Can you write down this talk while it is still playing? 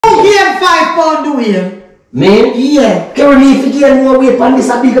about doing? Me? Yeah. Carry me if you gain more weight and this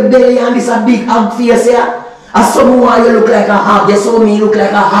a big belly and this a big hog face here. As someone you look like a hog, you saw me look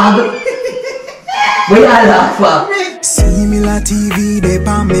like a hog. What you laugh for? Similar TV, they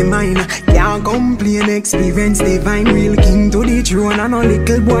on me mind. Can't complain, experience divine. Real king to the throne and a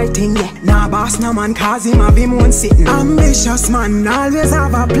little boy thing, yeah. Nah boss, no man, cause him have him one sitting. Ambitious man, always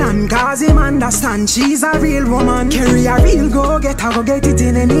have a plan, cause him understand she's a real woman. Carry a real go get it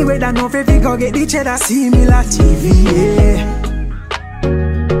in any way that no free go get the cheddar. Similar TV, yeah.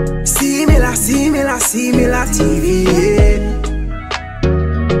 Similar TV, yeah.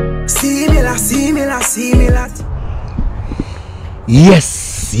 Similar.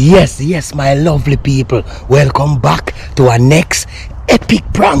 Yes, my lovely people. Welcome back to our next epic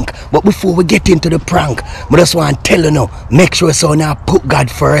prank. But before we get into the prank, I just want to tell you now, make sure so now put God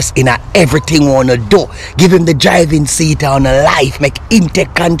first in everything we want to do. Give him the driving seat on a life, make him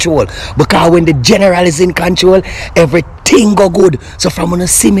take control. Because when the general is in control, everything go good. So from when you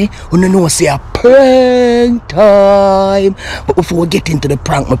see me, when you know say a prank time. But before we get into the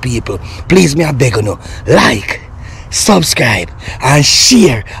prank, my people, please me I beg you, like, subscribe and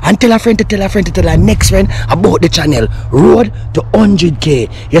share and tell a friend to tell a next friend about the channel. Road to 100k.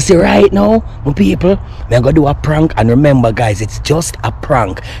 You see right now, my people, I'm gonna do a prank, and remember guys, it's just a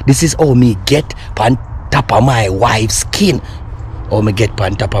prank. This is how me get on top of my wife's skin. How me get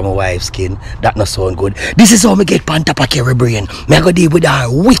on top of my wife's skin. That not sound good. This is how me get on top of Kerry brain. Me I go deal with her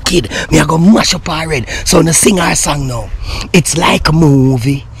wicked. Me I go mash up her head. So I'm gonna sing her song now. It's like a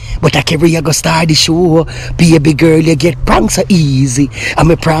movie, but I carry you go start the show. Baby girl, you get pranked so easy. And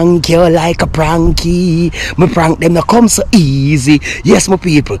me prank you like a pranky. Me prank them not come so easy. Yes, my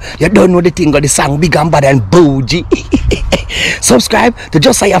people, you don't know the thing of the song big and bad and bougie. Subscribe to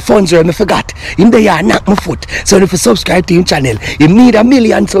Just Say Your Funds where I forgot. In the yard knock my foot. So if you subscribe to him channel, you need 1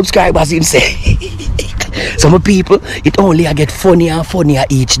 million subscribers, him say. So my people, it only I get funnier and funnier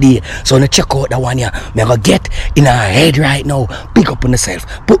each day. So now check out that one here. Me go get in our head right now. Pick up on yourself.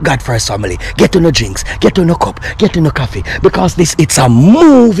 Put God first, family. Get on the drinks. Get on the cup. Get on the coffee. Because this it's a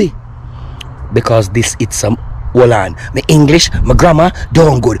movie. Because this it's a hold on. My English, my grammar,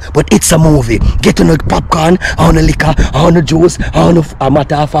 don't good. But it's a movie. Get on the popcorn, on the liquor, on the juice, on the a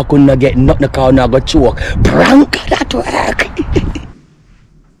matter of fact, couldn't get nothing because I go choke. Prank that work.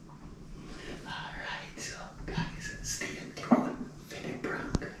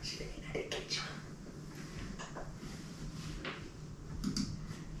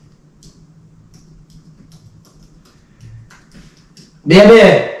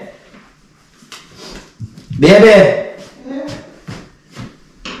 Baby! Yeah.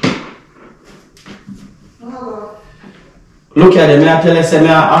 Look at them, I tell you, say, I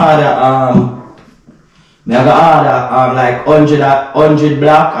order like 100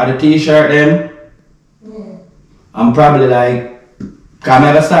 black and the t-shirt them. Yeah. I'm probably like, cause I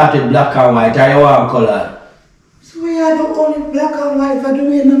never started black and white, I want color. So we are the only black and white, if I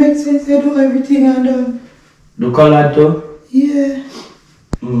do it, no make sense, I do everything and do color too? Yeah.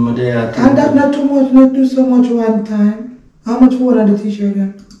 And that not too much, not do so much one time. How much more than the t-shirt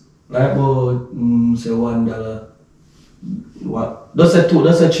then? Like about, say $1. What? That's a $2,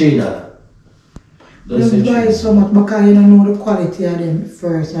 that's a $3. Don't buy so much because you don't know the quality of them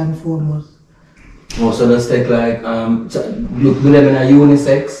first and foremost. Oh, so let's take like, look, do them in a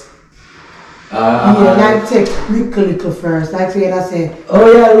unisex? Yeah, like take little first, like say I say.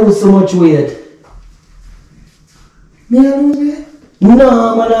 Oh yeah, I lose so much weight. Me I lose weight?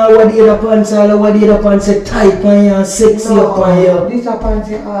 No, man, I want the other pants, I want the other pants tight on you, sexy up on you. This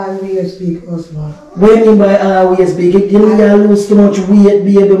pants always big, husband. What do you mean by always big? You need to lose too much weight,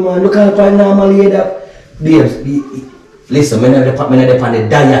 baby, man. Look at how normally that. Babes, listen, I'm not on the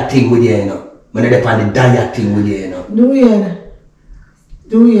diet thing with you, you know. I'm not on the diet thing with you, you know. Do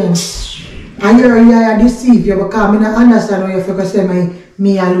you? And you're deceived you because I don't understand why you forgot to say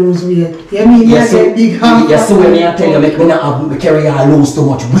me I lose weight. You mean yes, you get big hand? Yes, so when I tell you, make me not carry you lose too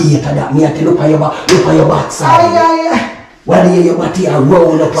much weight and that. Me I tell you, look on your backside. Aye. Why do your body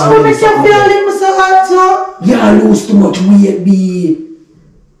roll up on so make you feel like me so hot, so? You lose too much weight, babe.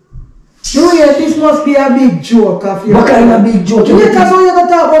 No, yeah, this must be a big joke of you. What kind of big joke? You because when you go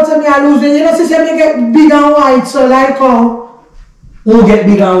talk about me I lose weight, you know, since you get big and white, so like how? Who get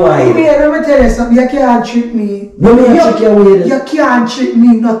big and wide? Let me tell you something, you can't trick me. When you trick your way? You can't trick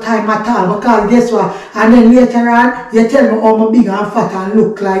me no time at all because guess what? And then later on, you tell me how I'm big and fat and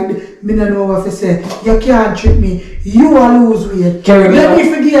look like me don't know what to say. You can't trick me. You will lose weight. Let me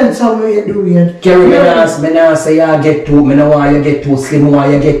forget some weight do weight. Kerry, me not say you get too, me no want you get too slim, I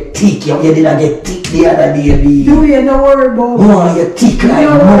want you get thick. You didn't get thick the other day, baby. Do you not worry about me? I want you thick like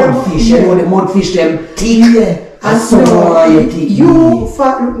mud mudfish, you know the mudfish them thick. Yeah. And so you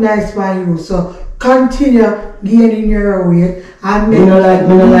fat look nice by you, so continue gaining your weight and me no like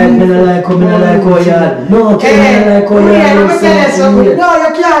how you no, you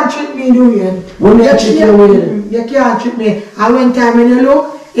can't treat me doing. You can't treat me. And one time when you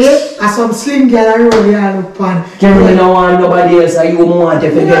look, I some slim girl around here look pan. Can't no want nobody else, you want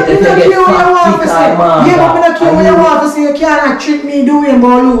if you get fat, thick man. Yeah, but I don't care what you want to say, you cannot treat me doing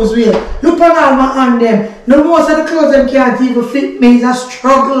but lose weight. Look on all my hand them. No, most of the clothes them can't even fit me, it's a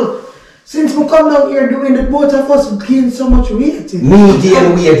struggle. Since we come down here doing the both of us gain so much weight. Me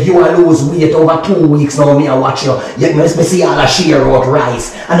gain weight, you will lose weight over 2 weeks now. Me I watch you. You must see all a share out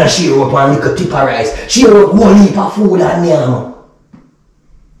rice and a share out one little tip of rice. Share out one heap of food and yam.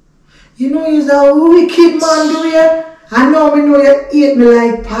 You know he's a wicked man do you? I know you eat me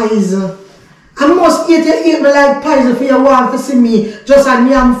like pies. I must eat me like pies if you want to see me just a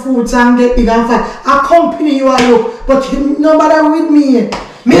yam foods and get big and fat. I accompany you a look, but you no bother with me.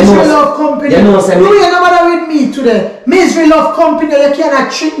 Misery love company. You no bother with me today. Misery love company. You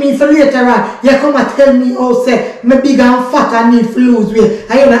cannot treat me for later on. You come and tell me oh say me big and fat and need to lose weight.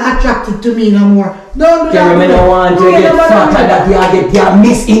 And you're not attracted to me no more. Don't do that. I don't want to get fatter that you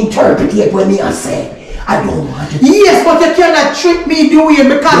misinterpret it when I say. I don't want it. Yes, but you cannot trick me doing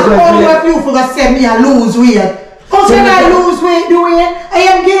because all of you for say me I lose weight. How can I lose weight doing? I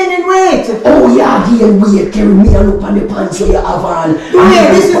am gaining weight. Oh yeah, gain weight. Carry me and look on the pants you have on.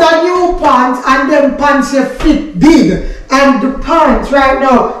 Yeah, this is a new pants and them pants you fit big. And the pants right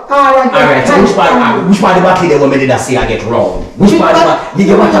now are like alright, so which part of the back there when me did I see I get round? Which part of the did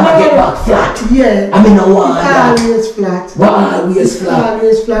you want to get back flat? Yeah. I mean no one that. Always flat. What always flat?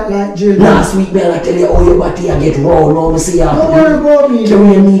 Always flat like Jill. Last week man I tell you how your body I get round. Now me see you. Don't worry about me. Carry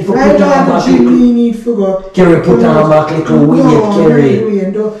your need for right put on back little. Need for go. Carry put on back little weight carry.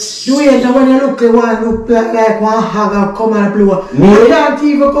 Do it when you look like one hog come and blow. Me? You can't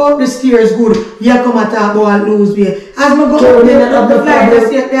even go up the stairs good. You come and talk about lose weight. As me go up there, the flight I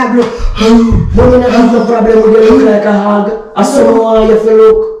see it there blow. But you have no problem with you look like a hog. I saw no one you feel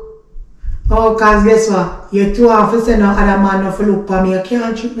look. Oh, cause guess what? You too often no other man no look for me. You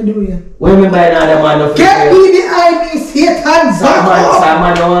can't treat me the way. What do you mean by another man no get me behind me, Satan. Some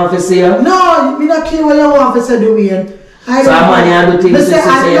man don't want to see you? No, me not care what you want to say the way. So man you do things to say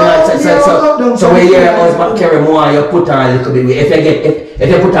so when you hear your husband carry more you put on a little bit weight. If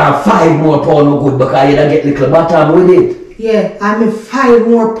you put on 5 more pounds no good because you don't get little bottom with it. Yeah, I'm a 5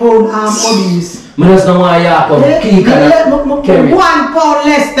 more pound obese. I just don't want you to carry 1 pound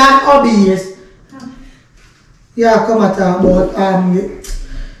less than obese. Yeah, come at about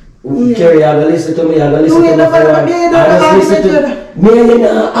Kerry, I go listen to me, I go listen to my phone. I just listen to me.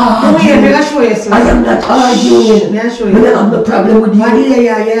 I am not arguing. I have no problem with you.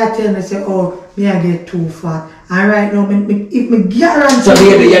 Yeah, tell me, say, oh, me I get too fat. And right now, if me guarantee. So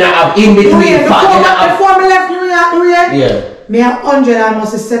baby, you don't have in between fat. Before me left New York, yeah. Me are 100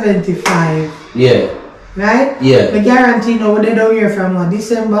 almost 75. Yeah. Right? Yeah. Me guarantee now when they don't hear from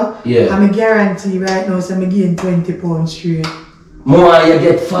December. Yeah. And me guarantee right now, so me gain 20 pounds straight. More you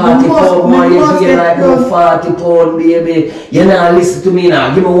get 40 pounds, more you get like no 40 pounds, baby. You know, listen to me now.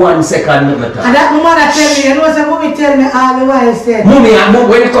 Give me 1 second. And that my mother tell me, you know what mommy tell me all the while say. Mommy,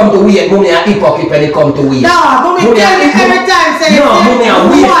 when it come to weight, mommy a hypocrite when it come to weight. No, mommy tell me every time say no, mommy a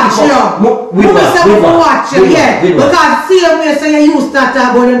weight watch you. Mommy say me watch you, yeah. Because see me say you used to talk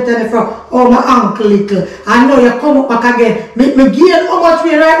about them tell me from my uncle little. I know you come up back again. Me gain how much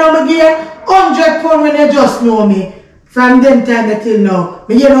weight right now? Me gain 100 pounds when you just know me. From them time till now,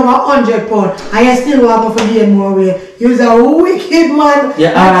 me gain over 100 pounds, and you still want me to gain more weight. You're a wicked man.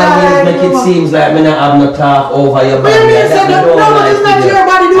 Yeah, I make it seems like me not have no talk over your body. But you mean say that no, it's not your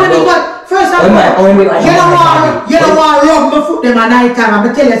body doing it, but first of all, you don't want to rub my foot them at night time. I'm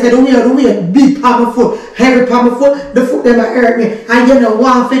tell you, say the way big on my foot, heavy on my foot, the foot them hurt me, and you don't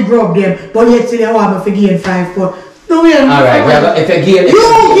want to rub them, but yet still you want me to gain 5 pounds. Alright, if you gain...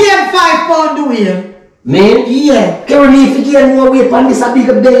 You gain 5 pounds, do you? Me? Yeah. Carry me if you gain more weight and this a big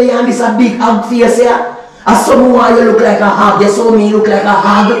belly and this a big hog face here. I saw me why you look like a hog. You saw me look like a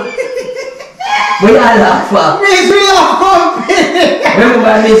hog. What you laugh for? Misery love company.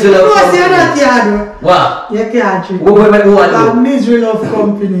 Remember misery love company? No, you're not here. What? You can't treat What? Misery love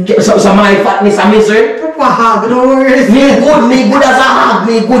company. So my fatness a misery? Proper hog, don't worry. Me good as a hog.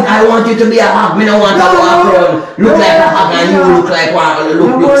 Me good. I want you to be a hog. Me don't want to walk around look like a hog and you look like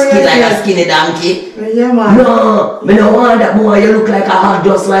look skinny like a skinny donkey. Yeah, man. No, me don't want that boy. You look like a hog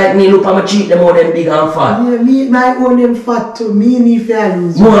just like me. Look at my cheek, them more than big and fat. Yeah, me my own them fat too. Me need to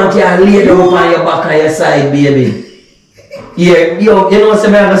lose. Want you lay down on your back and your side, baby. Yeah, yo, you know, so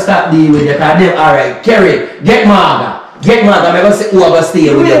I'm gonna stop dealing with you, cause them, alright, Kerry, get Marga. Get Marga, I'm gonna say who I'm gonna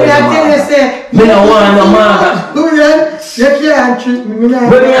stay with you with the Marga. Me no want no Marga. You can't treat me.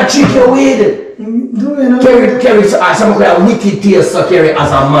 But me I treat you with Kerry, so I'm gonna wicked taste, so Kerry,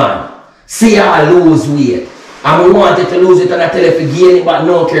 as a man. See how I lose weight. And we wanted to lose it and I tell you if you gain it, but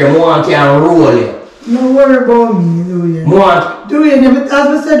no Kerry, more can roll you. No worry about me, Dwayne. More. Dwayne, as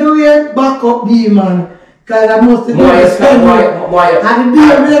I said, Dwayne, back up B, man. Because I must have never said it. And the B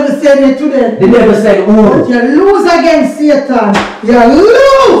never said it to them. They never said who. But you lose against Satan. You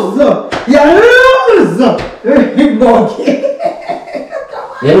lose. You lose.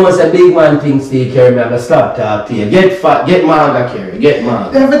 You know it's a big man thing, Steve Kerry, I'm gonna stop talking to you. Get fat, get Marga, Kerry, get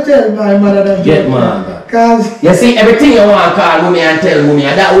Marga. Never tell my mother that. Get Marga. Cause you see, everything you want to call mommy and tell mommy,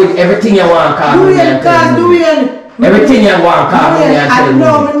 and that way, everything you want to call mommy and tell mommy. Everything you want to call mommy and tell mommy.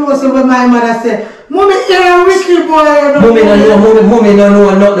 I know what my mother said. Mommy, you're a wicked boy. Mommy no know, mommy no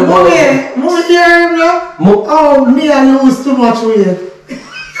know nothing about it. Mommy, hear him now? Oh, me I lose too much weight.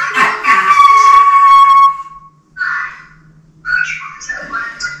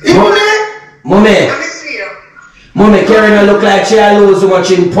 Mommy, Kerry no look like she a lose too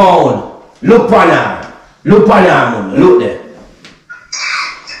much in pound. Look on her. Look on her, mommy. Look there.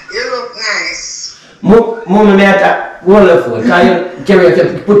 You look nice. Mommy, me at hold the phone. Can you Kerry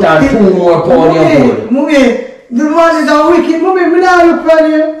have to put on 2 more pounds in your food? Mommy, the man is a wicked. Mommy, me not look on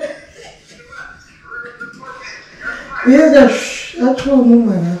you. Yes, that's true,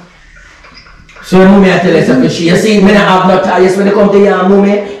 mommy. So mommy I tell you something, you see, me not have no talk, yes when they come to your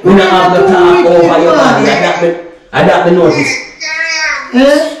mommy, we not have no talk over your body, I got the notice.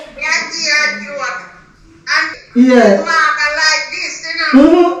 Yeah. Like this, you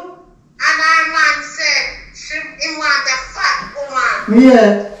know? And our man said, he want a fat woman.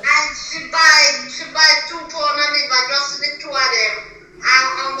 Yeah. And she buy 2 pounds of liver, just the 2 of them.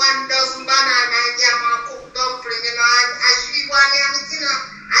 And 1 dozen banana and jam and cooked dumpling, you know, and she want him, you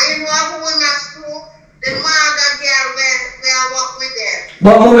know. And you know who in the school? The Marga girl where I work with them.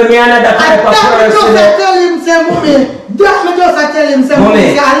 But mommy, me another type of person. I tell him, say, mommy. That me just tell him, say,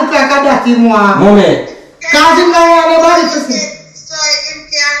 mommy. I look like a dirty one. Mommy. Because him not want nobody to see. So him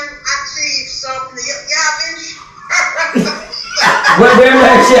can achieve something. You have insurance. Well, we're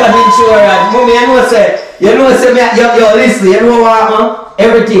like she have insurance. Mommy, you know say, yo, listen, you know what, man?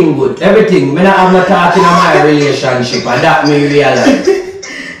 Everything good, everything. Me not have no talking in my relationship, and that me realize.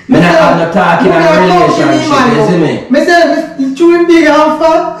 Me not have no talking in a relationship, you see me? Me say, you chewing big and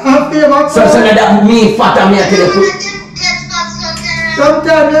fat and favor. So that me fat and me I tell you.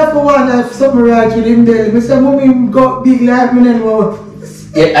 Sometimes I have to wonder if something right with him belly. Me say, mommy got big like me and more.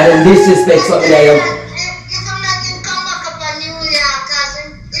 Yeah, and then disrespect something like you. If I'm not him come back up on New Year, because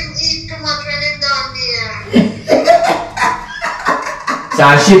him eat too much when him down there. So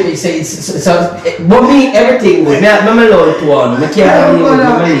I ship it, so but me, everything good. I'm alone to one. I can't leave with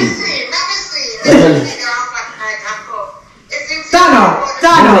me. Stand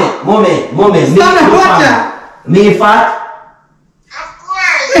up. Mommy. Stand up, watch out. Me fat? Of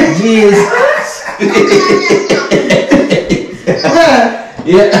course. Jesus.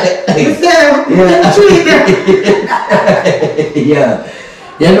 Yeah.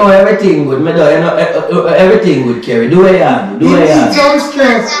 You know everything good, me know, you know everything good, Kerry. Do what you have, do what you have. Some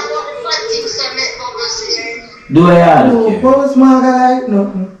stress. Do what you have, Kerry. What was Marga like?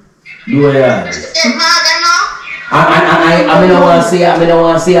 Nothing. Do what you have. I don't want to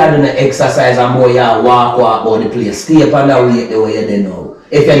say I do the exercise and more you walk about the place. Stay up on the way the way you do now.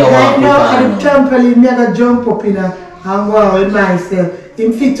 If you don't want to put on the trampoline, me I jump up in and go out with myself.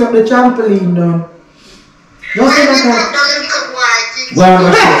 Him fix up the trampoline down. Just in the Go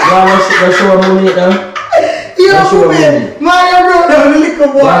and show a moment now. Yo, man, I brought down the little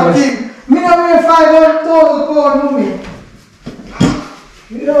boy thing. Me don't weigh 500,000 pounds, mommy.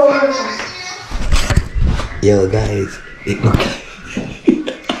 You know Yo, guys, it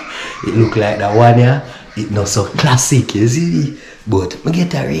look like that one here. It not so classic, you see me? But I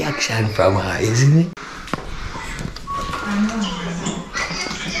get a reaction from her, you see me?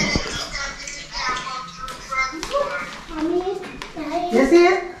 You see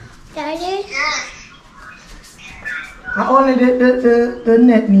it? Daddy? Yeah. Only the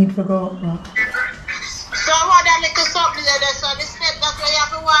net need to go up now. So what that little something there, so the step that's where you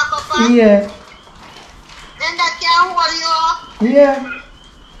have to walk up on? Yeah. Then that can hold you up? Yeah.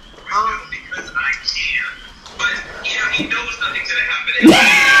 Because I can. But, you know, he knows nothing's going to happen.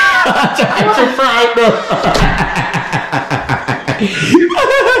 Trying to find them.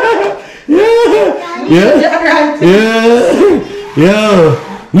 Yeah.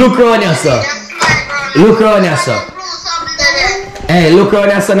 Look around yourself. Look around yourself. Hey, look around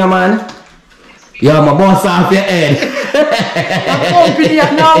there, son of man. Yo, my boss off your head.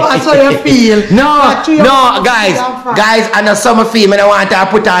 Now, that's how you feel. No, guys, I know some of you, I want to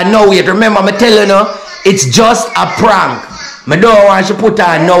put on no weight. Remember, I'm telling you, it's just a prank. I don't want you to put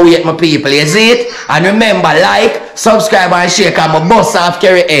on no weight, my people. You see it? And remember, like, subscribe, and share, because my boss off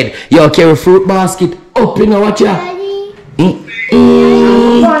carry head. Yo, carry fruit basket up, you know what you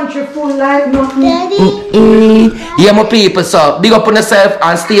Country full like nothing. Yeah, my people, so big up on yourself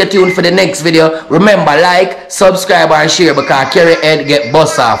and stay tuned for the next video. Remember, like, subscribe and share because carry head get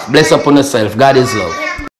bust off. Bless up on yourself. God is love.